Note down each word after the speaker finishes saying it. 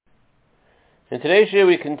In today's year,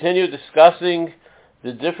 we continue discussing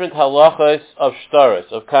the different halachas of shtaros,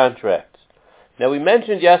 of contracts. Now, we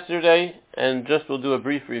mentioned yesterday, and just we'll do a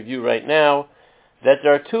brief review right now, that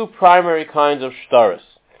there are two primary kinds of shtaros.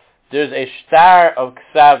 There's a shtar of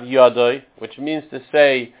ksav yadoi, which means to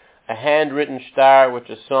say a handwritten shtar which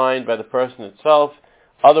is signed by the person itself,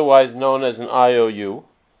 otherwise known as an IOU.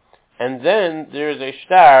 And then there's a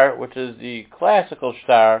shtar, which is the classical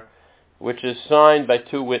shtar, which is signed by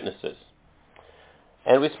two witnesses.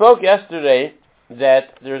 And we spoke yesterday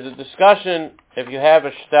that there's a discussion if you have a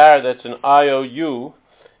shtar that's an IOU,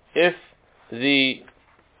 if the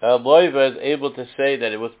loiva is able to say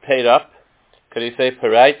that it was paid up. Could he say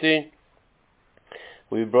paraiti?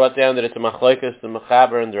 We brought down that it's a machlokes, the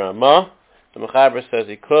mechaber and the Ramah. The mechaber says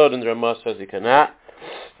he could, and the Ramah says he cannot.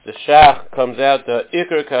 The shach comes out the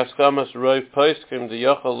ikar kaskamas roi poskim the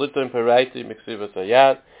yochel liton paraiti miksivas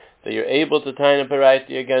ayad, that you're able to tie a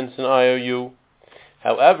paraiti against an IOU.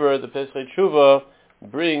 However, the Pesach Tshuva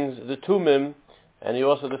brings the tumim, and he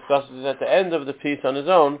also discusses at the end of the piece on his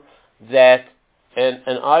own, that an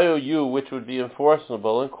IOU which would be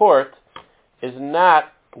enforceable in court is not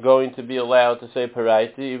going to be allowed to say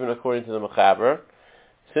paraiti, even according to the mechaber.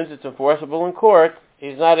 Since it's enforceable in court,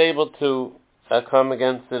 he's not able to come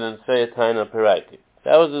against it and say a taina paraiti.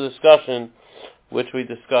 That was the discussion which we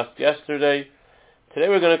discussed yesterday. Today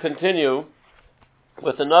we're going to continue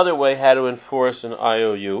with another way how to enforce an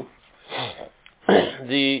IOU.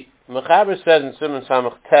 The mechaber says in Siman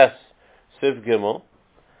Samach Tes Siv Gimel,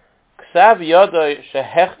 Ksav Yodoi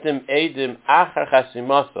Shehechtim Eidim Achar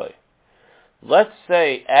Chasimasoi. Let's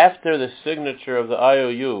say after the signature of the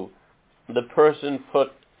IOU, the person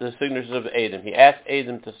put the signatures of Eidim. He asked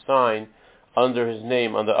Eidim to sign under his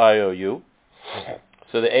name on the IOU.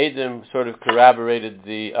 So the Eidim sort of corroborated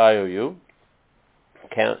the IOU.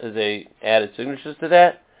 They added signatures to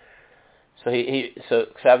that. So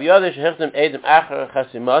Ksav Yodei Shehechtim Eidim Achar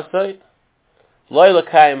Chasimasoi. Loi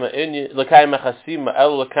l'kaima chasima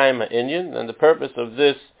el l'kaima inyan, and the purpose of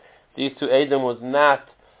these two Eidim was not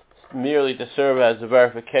merely to serve as a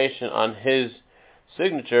verification on his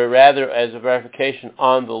signature, rather as a verification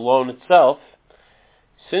on the loan itself.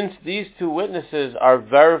 Since these two witnesses are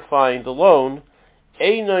verifying the loan,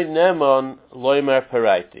 einoi nemon loimer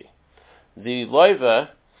paraiti. The loiva,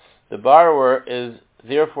 the borrower, is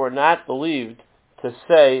therefore not believed to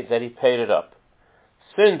say that he paid it up.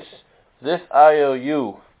 Since this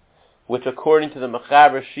IOU, which according to the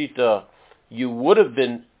mechaber shita, you would have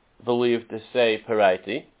been believed to say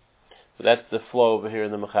paraiti, so that's the flow over here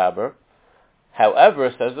in the mechaber. However,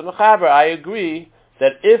 says the mechaber, I agree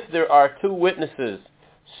that if there are two witnesses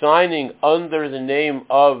signing under the name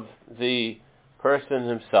of the person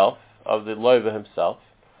himself, of the loiva himself,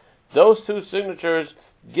 those two signatures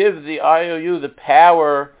give the IOU the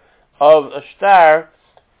power of a shtar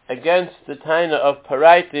against the taina of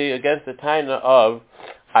paraiti, against the taina of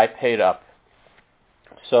I paid up.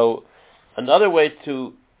 So another way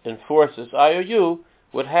to enforce this IOU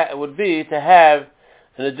would be to have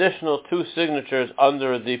an additional two signatures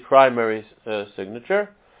under the primary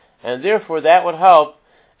signature, and therefore that would help,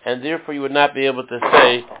 and therefore you would not be able to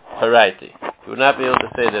say paraiti. You would not be able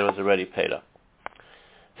to say that it was already paid up.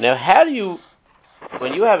 Now,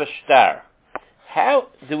 when you have a shtar, how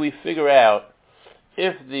do we figure out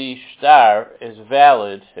if the shtar is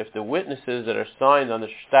valid, if the witnesses that are signed on the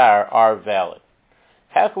shtar are valid?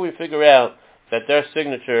 How can we figure out that their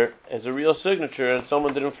signature is a real signature and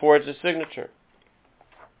someone didn't forge the signature?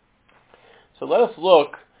 So let us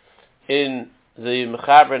look in the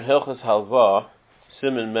Mechaber in Hilchos Halva,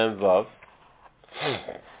 Siman Mem Vav.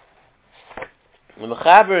 The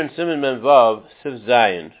Mechaber in Siman Mem Vav, Siv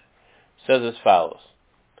Zayin, says as follows: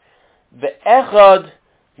 Ve'echad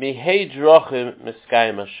mihei drochim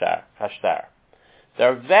miskayim hashtar.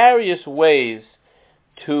 There are various ways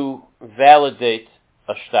to validate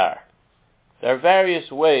a shtar. There are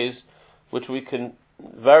various ways which we can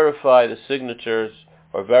verify the signatures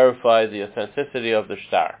or verify the authenticity of the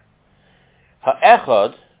shtar.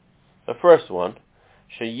 Ha'echad, the first one,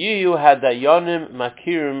 sheyiyu hadayonim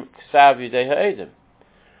makirim ksav yidei ha'edim.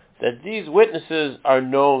 That these witnesses are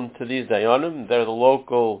known to these dayanim. They're the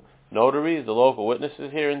local notaries, the local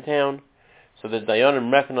witnesses here in town. So the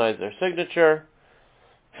dayanim recognize their signature.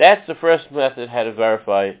 That's the first method how to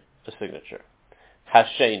verify a signature.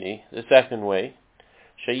 Hasheni, the second way,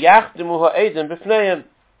 sheyachdimu ha'edim b'fneihem,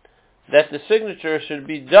 that the signature should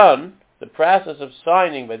be done, the process of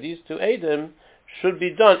signing by these two edim should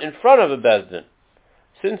be done in front of a bezdin.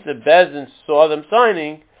 Since the bezdin saw them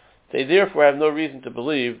signing, they therefore have no reason to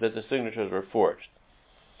believe that the signatures were forged.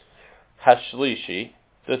 Hashlishi,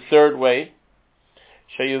 the third way,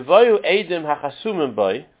 Sheyuvayu Eidim hachasumim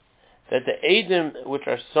bay, that the Eidim which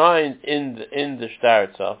are signed in the shtar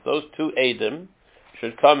itself, those two Eidim,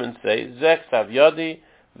 should come and say, Zeh ksav yadi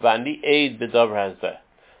v'ani eid b'davar hazeh.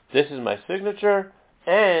 This is my signature,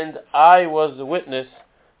 and I was the witness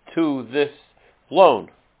to this loan.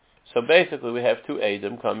 So basically we have two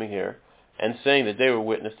Eidim coming here and saying that they were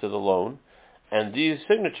witness to the loan, and these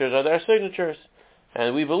signatures are their signatures.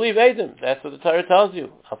 And we believe Eidim. That's what the Torah tells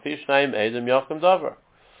you. Api shnayim Eidim yakum davar.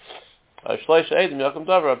 Shleish Eidim yakum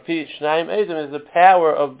davar. Api shnayim Eidim is the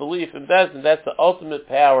power of belief in Bezdin. That's the ultimate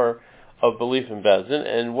power of belief in Bezdin.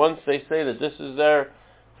 And once they say that this is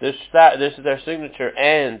their signature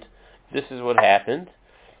and this is what happened,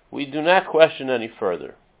 we do not question any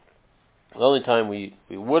further. The only time we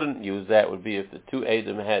wouldn't use that would be if the two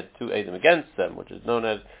Eidim had two Eidim against them, which is known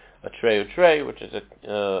as a trey, which is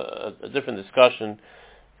a different discussion,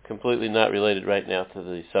 completely not related right now to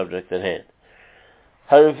the subject at hand.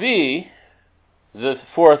 Haravi, the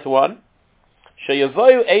fourth one,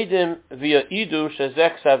 sheyavayu Eidim via idu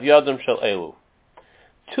shezek sav yadam shel elu.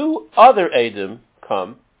 Two other Eidim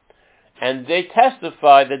come, and they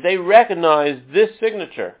testify that they recognize this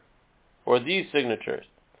signature, or these signatures.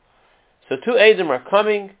 So two Eidim are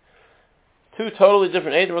coming, two totally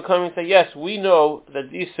different Eidim are coming and say, yes, we know that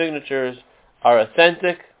these signatures are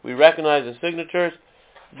authentic, we recognize the signatures.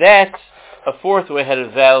 That's a fourth way how to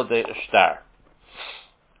validate a shtar.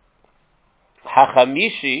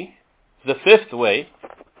 Hachamishi, the fifth way,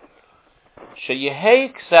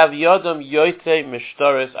 sheyehei ksav yodam yoytei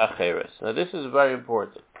mishtaris acheres. Now this is very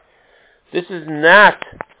important. This is not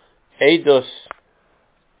Eidos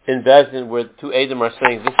in Bezdin where two Eidim are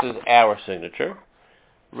saying this is our signature.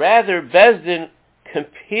 Rather, Bezdin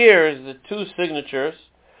compares the two signatures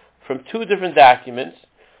from two different documents.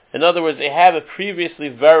 In other words, they have a previously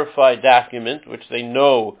verified document which they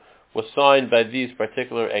know was signed by these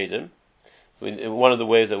particular Eidim, in one of the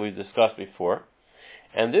ways that we've discussed before.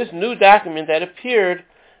 And this new document that appeared,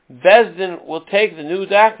 Bezdin will take the new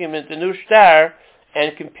document, the new shtar,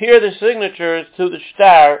 and compare the signatures to the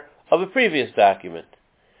shtar of a previous document.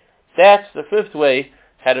 That's the fifth way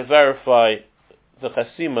how to verify the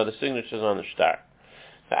chasima, the signatures on the shtar.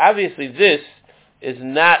 Now obviously this is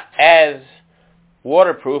not as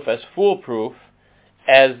waterproof, as foolproof,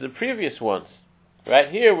 as the previous ones. Right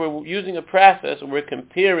here we're using a process and we're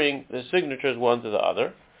comparing the signatures one to the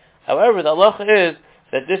other. However, the halacha is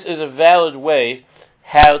that this is a valid way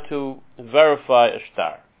how to verify a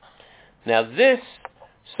shtar. Now this,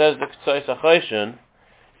 says the Ketzos HaChoshen,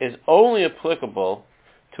 is only applicable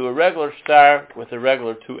to a regular shtar with a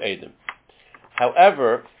regular two Eidim.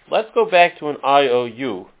 However, let's go back to an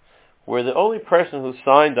IOU, where the only person who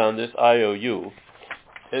signed on this IOU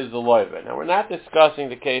is the loiva. Now we're not discussing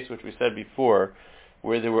the case which we said before,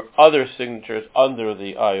 where there were other signatures under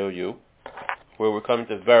the IOU, where we're coming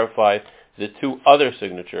to verify the two other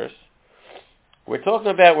signatures. We're talking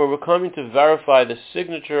about where we're coming to verify the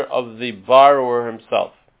signature of the borrower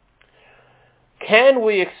himself. Can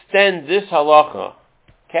we extend this halacha?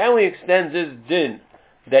 Can we extend this din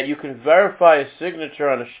that you can verify a signature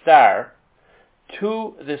on a shtar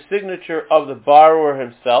to the signature of the borrower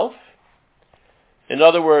himself? In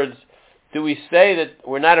other words, do we say that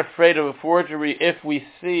we're not afraid of a forgery if we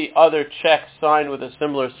see other checks signed with a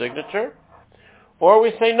similar signature? Or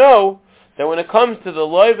we say no, that when it comes to the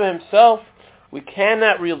loiva himself, we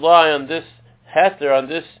cannot rely on this heter, on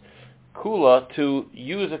this kula, to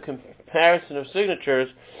use a comparison of signatures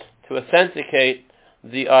to authenticate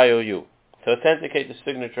the IOU, to authenticate the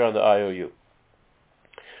signature on the IOU.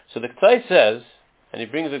 So the Ketzos says, and he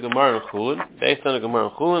brings a Gemara in Chulin, based on a Gemara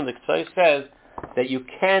in Chulin, the Ketzos says that you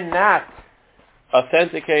cannot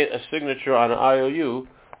authenticate a signature on an IOU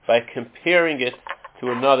by comparing it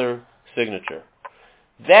to another signature.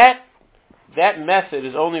 That method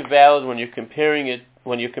is only valid when you're comparing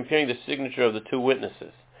the signature of the two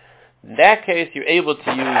witnesses. In that case, you're able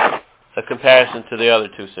to use a comparison to the other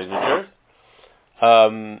two signatures.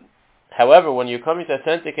 However, when you're coming to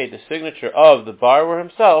authenticate the signature of the borrower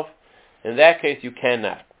himself, in that case you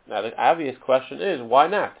cannot. Now the obvious question is, why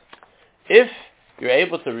not? If you're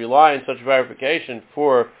able to rely on such verification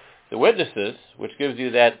for the witnesses, which gives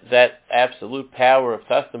you that absolute power of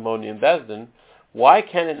testimony in Bezdin, why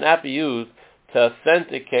can it not be used to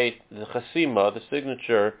authenticate the chasima, the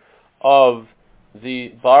signature of the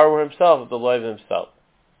borrower himself, of the loiva himself?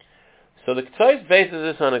 So the Ketzos bases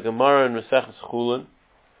this on a Gemara in Maseches Chulin,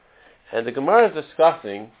 and the Gemara is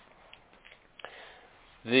discussing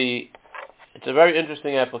it's a very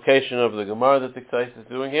interesting application of the Gemara that the Ketzos is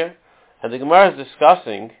doing here, and the Gemara is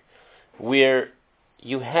discussing where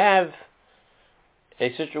you have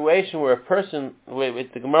a situation where a person, the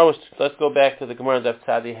Gemara was, let's go back to the Gemara of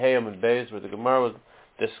Tzadi Hayam and Beis, where the Gemara was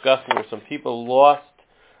discussing where some people lost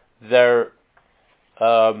their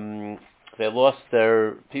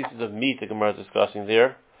pieces of meat. The Gemara is discussing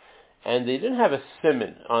there, and they didn't have a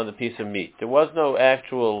siman on the piece of meat. There was no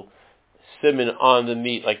actual siman on the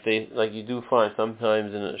meat like you do find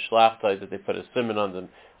sometimes in a shlachtite, that they put a siman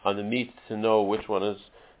on the meat to know which one is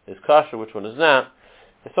kosher, which one is not.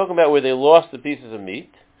 They're talking about where they lost the pieces of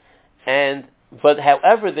meat, but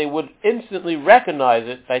however they would instantly recognize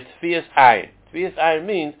it by tefiyas ayin. Tefiyas ayin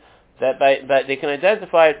means that they can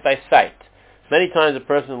identify it by sight. Many times a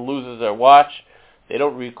person loses their watch, they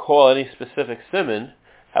don't recall any specific siman.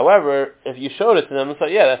 However, if you showed it to them, they'll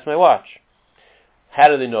say, yeah, that's my watch. How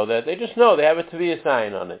do they know that? They just know they have a tefiyas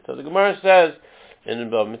ayin on it. So the Gemara says in the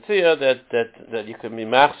Bava Metzia that you can be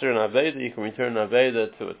machzer an aveda, you can return an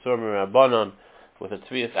aveda to a tzorah rabbanon with a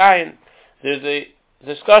tefiyas ayin. There's a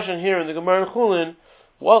discussion here in the Gemara in Chulin,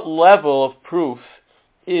 what level of proof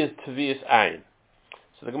is tefiyas ayin?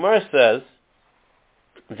 So the Gemara says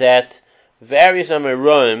that various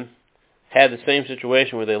Amoraim had the same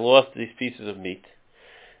situation where they lost these pieces of meat,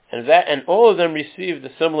 and all of them received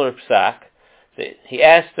a similar psak. He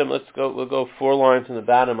asked them, we'll go 4 lines in the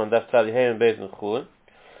bottom on Daf Tzadi Hey and Beis and Chulin.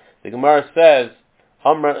 The Gemara says,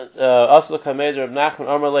 Asla Kameder of Nachman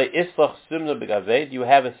Amar Le Islach Simna B'Gavei. Do you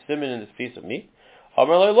have a siman in this piece of meat?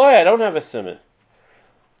 Amar Le Loy, I don't have a siman.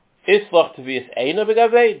 Islach Tvias Eina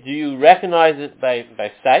B'Gavei. Do you recognize it by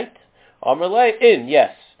sight? Amar Le In,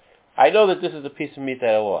 yes. I know that this is a piece of meat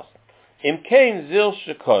that I lost. Imkain Zil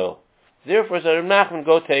Shekoil. Therefore, said Nachman,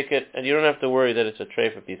 go take it, and you don't have to worry that it's a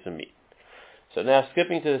treifa piece of meat. So now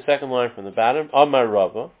skipping to the second line from the bottom, Amar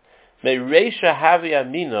Rava, Me Reisha Havi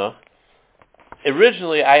Amina.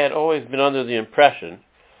 Originally, I had always been under the impression,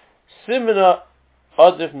 Simina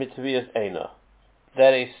Adif Mitviyas Eina,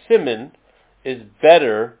 that a siman is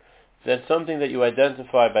better than something that you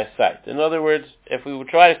identify by sight. In other words, if we would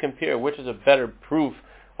try to compare which is a better proof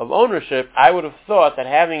of ownership, I would have thought that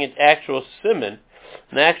having an actual siman,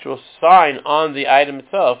 an actual sign on the item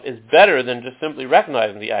itself, is better than just simply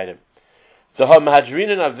recognizing the item. The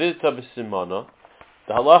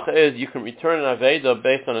halacha is you can return an aveda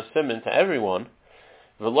based on a siman to everyone.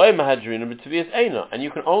 And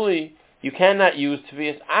you cannot use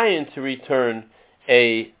tefiyas ayin to return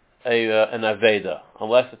an aveda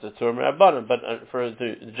unless it's a tzorah rabbanan. But for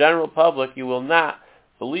the general public, you will not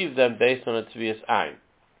believe them based on a tefiyas ayin.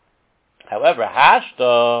 However,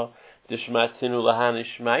 hashta dishmatinu lahani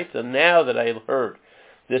shmaita. Now that I heard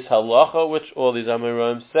this halacha, which all these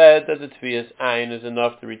Amoraim said that the tefiyas ayin is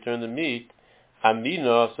enough to return the meat,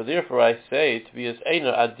 amina. So therefore, I say tefiyas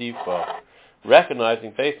eina adifa.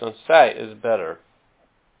 Recognizing based on sight is better.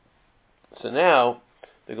 So now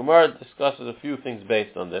the Gemara discusses a few things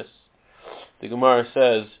based on this. The Gemara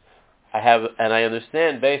says, I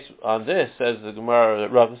understand based on this, says the Gemara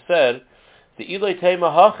that Rav said, the ilay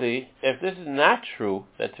tema hachi, if this is not true,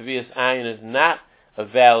 that tefiyas ayin is not a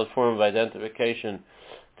valid form of identification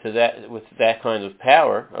to that with that kind of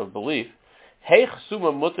power of belief, heich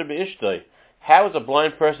suma mutter be'ishtoi. How is a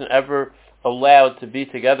blind person ever allowed to be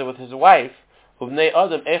together with his wife? And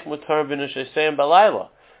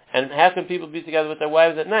how can people be together with their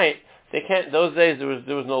wives at night? They can't. Those days there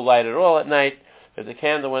was no light at all at night. If the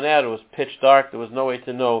candle went out, it was pitch dark. There was no way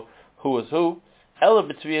to know who was who. Ela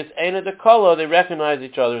b'tvias eina dekala, they recognize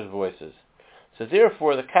each other's voices. So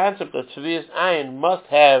therefore, the concept of tvias ayin must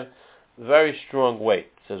have very strong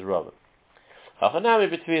weight, says Rava. Hachanami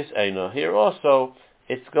b'tvias eina. Here also,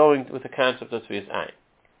 it's going with the concept of tvias ayin.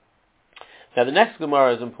 Now the next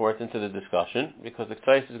Gemara is important to the discussion because the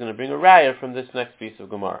Ktais is going to bring a raya from this next piece of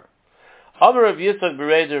Gemara. Amar Rav Yitzchak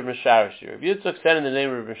b'reider of Mesharashi. Rav Yitzchak said in the name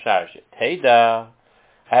of Mesharashi, Teida,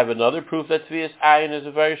 I have another proof that tvias ayin is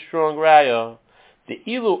a very strong raya. The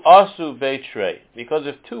ilu asu beitrei, because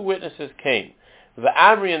if 2 witnesses came,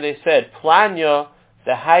 v'amri, and they said, Planya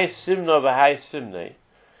v'hai simna v'hai simne.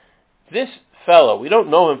 This fellow, we don't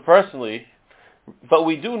know him personally, but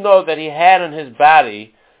we do know that he had on his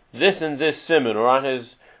body this and this siman, or on his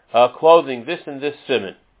clothing this and this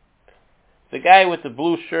siman. The guy with the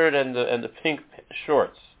blue shirt and the pink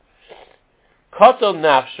shorts. Kotel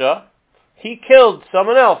nafsha, he killed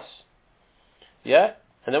someone else. Yeah?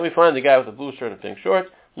 And then we find the guy with the blue shirt and pink shorts.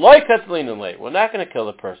 Loi katlin and lay. We're not going to kill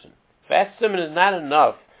the person. That siman is not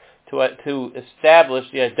enough to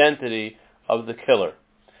establish the identity of the killer.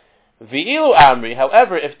 V'ilu amri,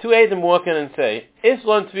 however, if 2 Eidim walk in and say,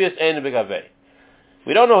 Islon tvias eina b'gavei,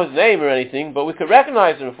 we don't know his name or anything, but we could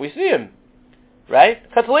recognize him if we see him. Right?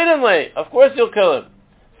 Katalin, of course you'll kill him.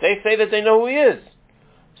 They say that they know who he is.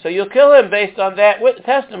 So you'll kill him based on that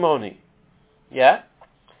testimony. Yeah?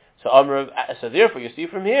 So therefore you see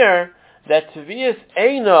from here that Tviyas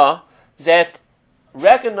Eina, that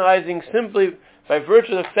recognizing simply by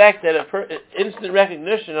virtue of the fact that instant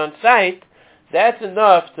recognition on sight, that's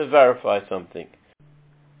enough to verify something.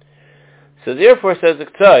 So therefore, says the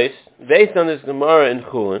K'tzais, based on this Gemara in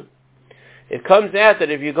Chulin, it comes out that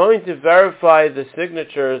if you're going to verify the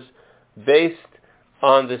signatures based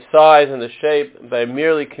on the size and the shape by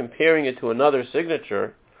merely comparing it to another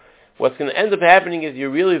signature, what's going to end up happening is you're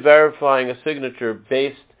really verifying a signature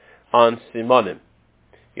based on Simonim.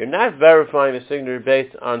 You're not verifying the signature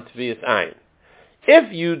based on Tviyas Ayin.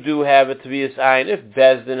 If you do have a Tviyas Ayin, if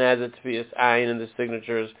Bezdin has a Tviyas Ayin in the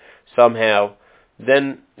signatures somehow,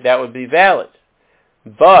 then that would be valid.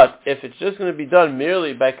 But if it's just going to be done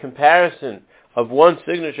merely by comparison of one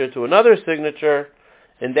signature to another signature,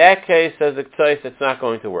 in that case, says the K'tzais, it's not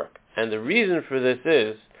going to work. And the reason for this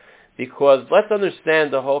is because let's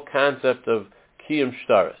understand the whole concept of Kiyum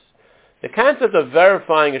Shtaris. The concept of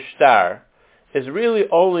verifying a shtar is really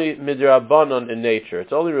only midrabanon in nature.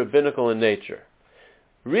 It's only rabbinical in nature.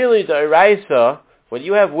 Really, the Iraisa, when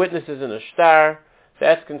you have witnesses in a shtar,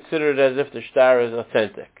 that's considered as if the shtar is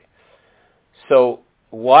authentic. So,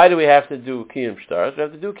 why do we have to do Kiyum Shtaris? We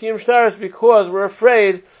have to do Kiyum Shtaris because we're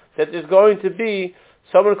afraid that there's going to be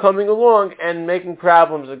someone coming along and making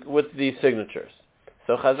problems with these signatures.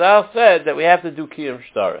 So Chazal said that we have to do Kiyum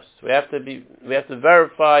Shtaris. We have to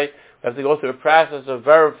verify, we have to go through a process of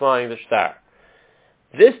verifying the shtar.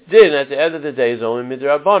 This din, at the end of the day, is only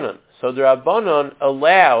midrabanan. So the Rabbanon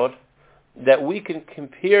allowed that we can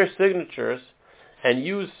compare signatures and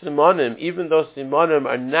use simonim, even though simonim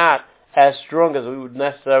are not as strong as we would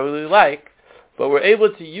necessarily like, but we're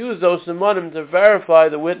able to use those simonim to verify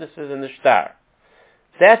the witnesses in the shtar.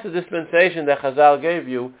 That's the dispensation that Chazal gave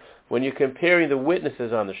you when you're comparing the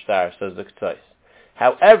witnesses on the shtar, says the K'tzais.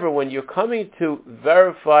 However, when you're coming to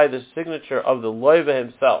verify the signature of the loiva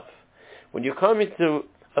himself, when you're coming to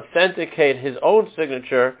authenticate his own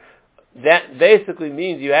signature, that basically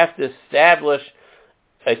means you have to establish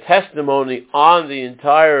a testimony on the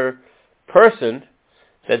entire person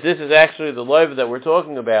that this is actually the loiva that we're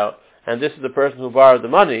talking about, and this is the person who borrowed the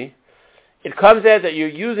money. It comes out that you're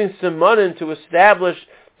using simonim to establish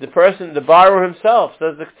the person, the borrower himself.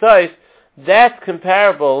 Says the K'tzais, that's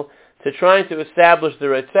comparable to trying to establish the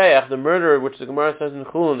Reitzeach, the murderer, which the Gemara says in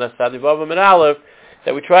Chulin, that's Sadivav Amid Aleph,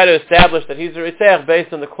 that we try to establish that he's a Reitzeach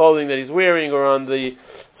based on the clothing that he's wearing or on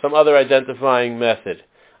some other identifying method.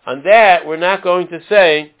 On that, we're not going to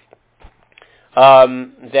say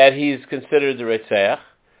that he's considered the Reitzeach.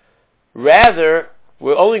 Rather,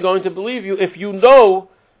 we're only going to believe you if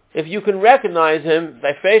you can recognize him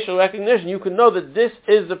by facial recognition. You can know that this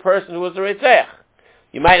is the person who was the Reitzeach.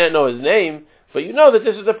 You might not know his name, but you know that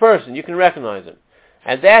this is the person. You can recognize him.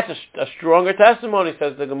 And that's a stronger testimony,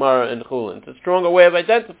 says the Gemara in Chulin. It's a stronger way of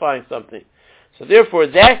identifying something. So therefore,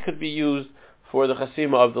 that could be used for the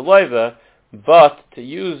chasima of the loiva, but to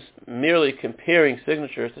use merely comparing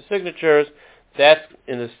signatures to signatures, that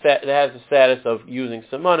has the status of using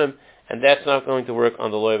simonim, and that's not going to work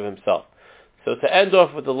on the loiva himself. So to end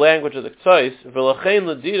off with the language of the K'tzais, v'lachein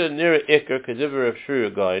l'dira nira ikar k'diver of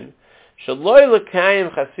shrir gain, shaloi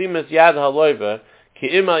l'kayim chasimas yad ha'loiva ki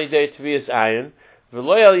im al yidei tviyas ayin,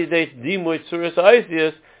 v'loi al yidei dimui tzuras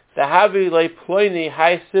ha'isias, tahavi le'ploini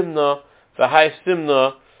hai simna v'hai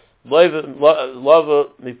simna lava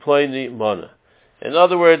miploini mana. In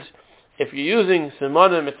other words, if you're using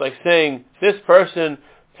simonim, it's like saying this person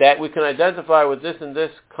that we can identify with this and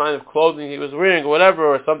this kind of clothing he was wearing or whatever,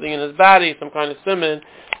 or something in his body, some kind of simon,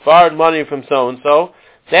 borrowed money from so-and-so.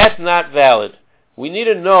 That's not valid. We need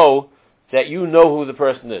to know that you know who the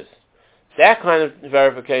person is. That kind of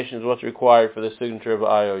verification is what's required for the signature of an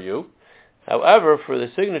IOU. However, for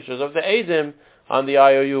the signatures of the Eidim on the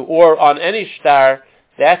IOU or on any shtar,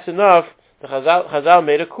 that's enough. The Chazal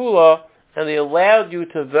made a kula, and they allowed you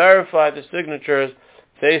to verify the signatures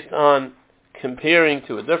based on comparing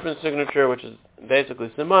to a different signature, which is basically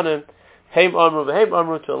simonim, heim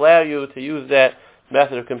amru, to allow you to use that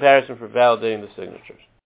method of comparison for validating the signatures.